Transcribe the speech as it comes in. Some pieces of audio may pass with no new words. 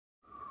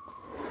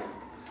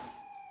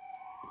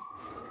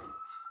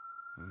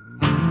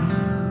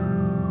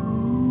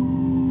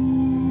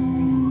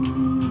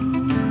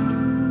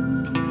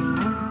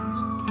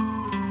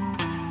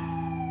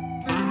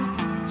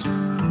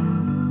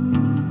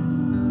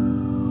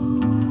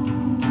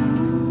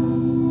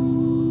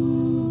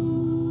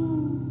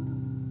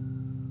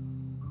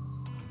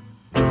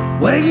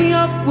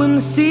up when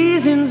the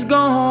season's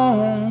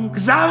gone,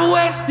 'cause I've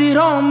wasted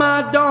all my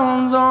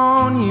dawns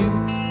on you.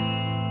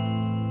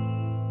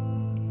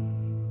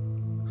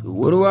 So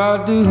what do I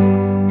do?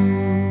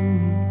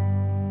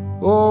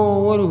 Oh,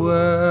 what do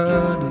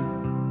I do?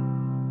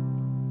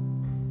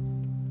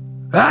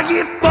 I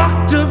get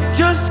fucked up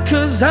just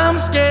 'cause I'm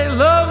scared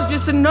love's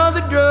just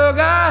another drug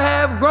I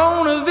have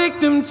grown a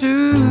victim to.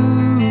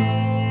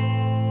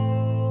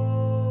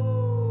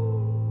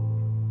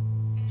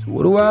 So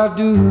what do I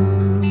do?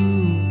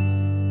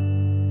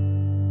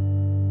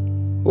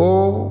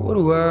 Oh, what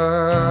do I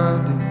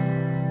do?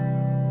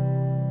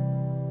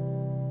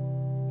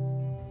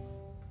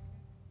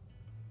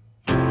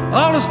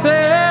 All is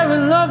fair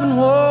in love and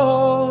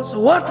war, so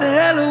what the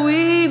hell are we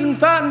even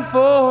fighting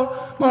for?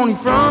 I'm on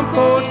your front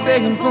porch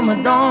begging for my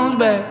dawns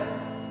back.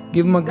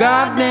 Give my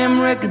goddamn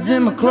records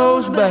and my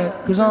clothes back,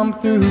 'cause I'm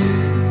through.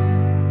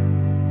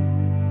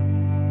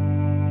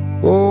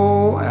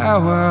 Oh, how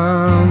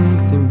I'm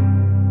through.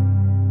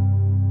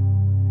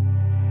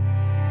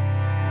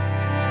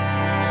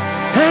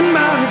 And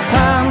by the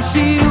time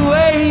she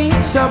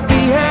wakes, I'll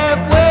be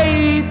halfway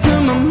to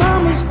my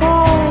mama's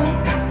home.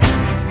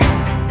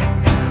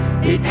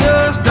 It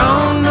just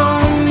dawned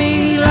on me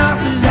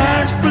life is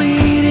as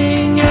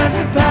fleeting as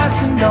the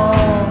passing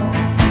dawn.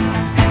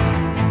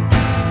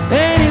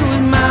 And it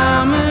was my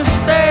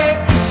mistake,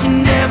 'cause she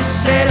never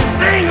said a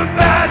thing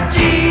about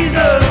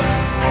Jesus.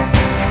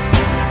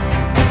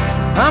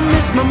 I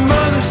miss my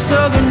mother's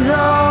southern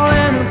drawl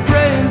and her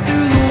praying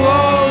through the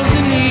walls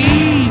in the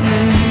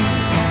evening.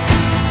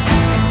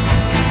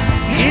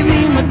 Give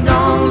me my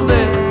dawns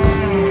back.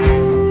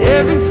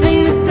 Everything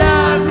that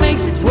dies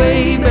makes its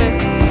way back.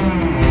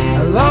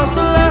 I lost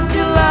her last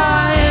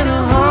July in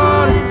a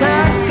heart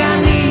attack. I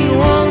need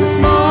one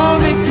small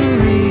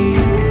victory.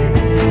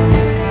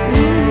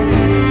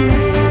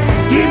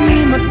 Give me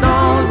my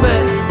dawns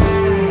back,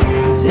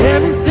 'cause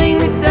everything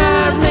that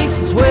dies makes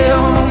its way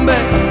on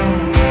back.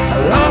 I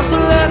lost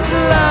her last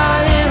July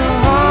in a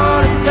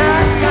heart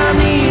attack. I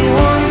need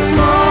one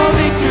small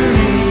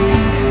victory.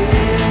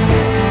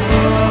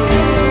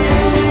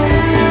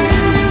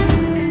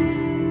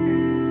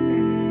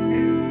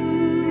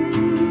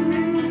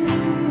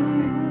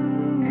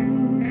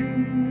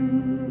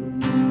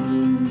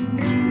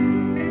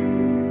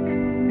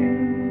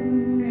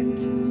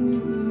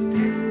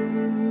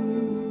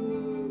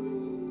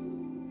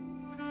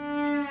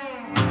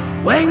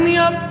 Wake me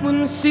up when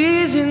the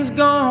season's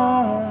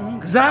gone,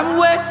 'cause I've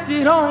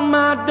wasted all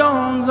my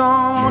dawns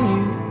on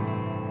you.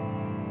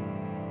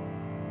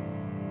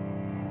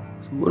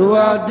 So what do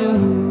I do?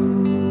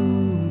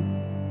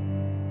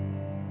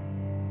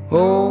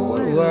 Oh, what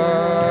do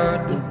I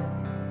do?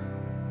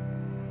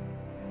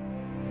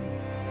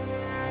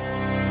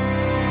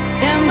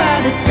 And by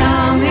the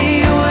time he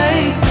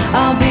wakes,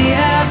 I'll be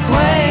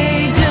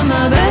halfway to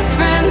my best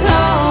friend's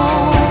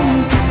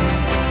home.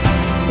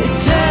 It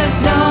just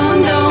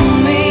dawned on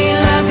me,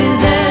 life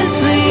is as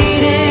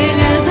fleeting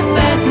as the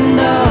passing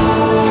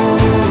dawn.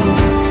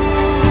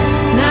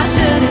 And I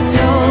should have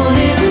told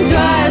him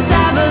twice,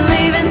 I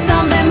believe in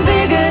something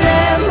bigger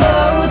than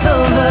both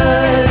of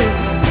us.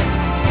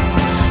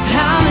 But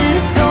I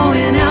miss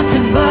going out to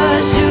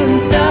bars,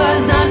 shooting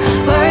stars, not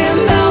worrying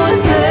about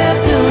what's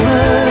left of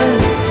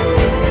us.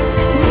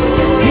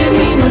 Give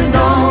me my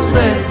dawns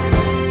back.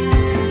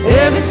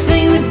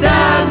 Everything that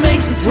dies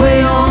makes its way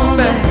on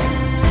back.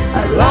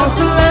 I lost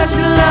her last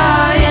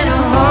July in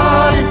a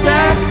heart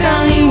attack. I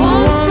need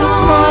one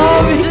small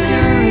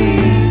victory.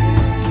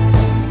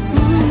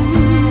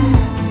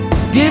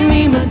 Give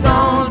me my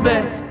dawns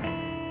back.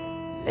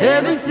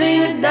 Everything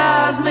that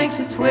dies makes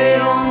its way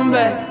on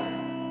back.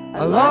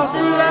 I lost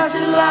her last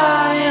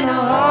July in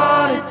a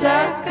heart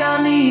attack.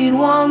 I need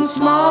one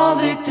small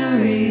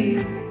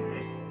victory.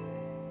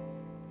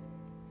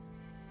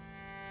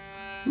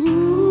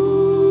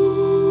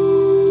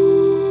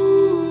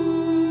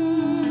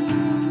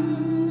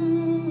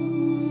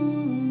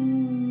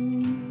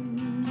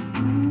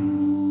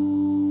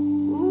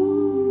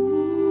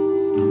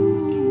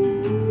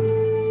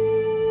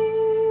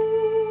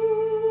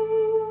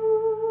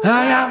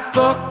 I got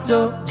fucked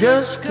up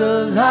just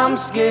 'cause I'm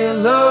scared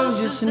love's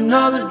just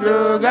another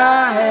drug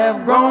I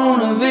have grown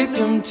a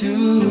victim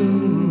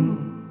to.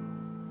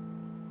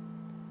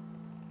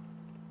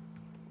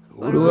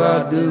 What do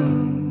I do?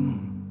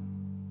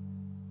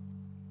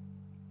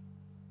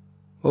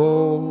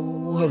 Oh,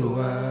 what do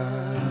I do?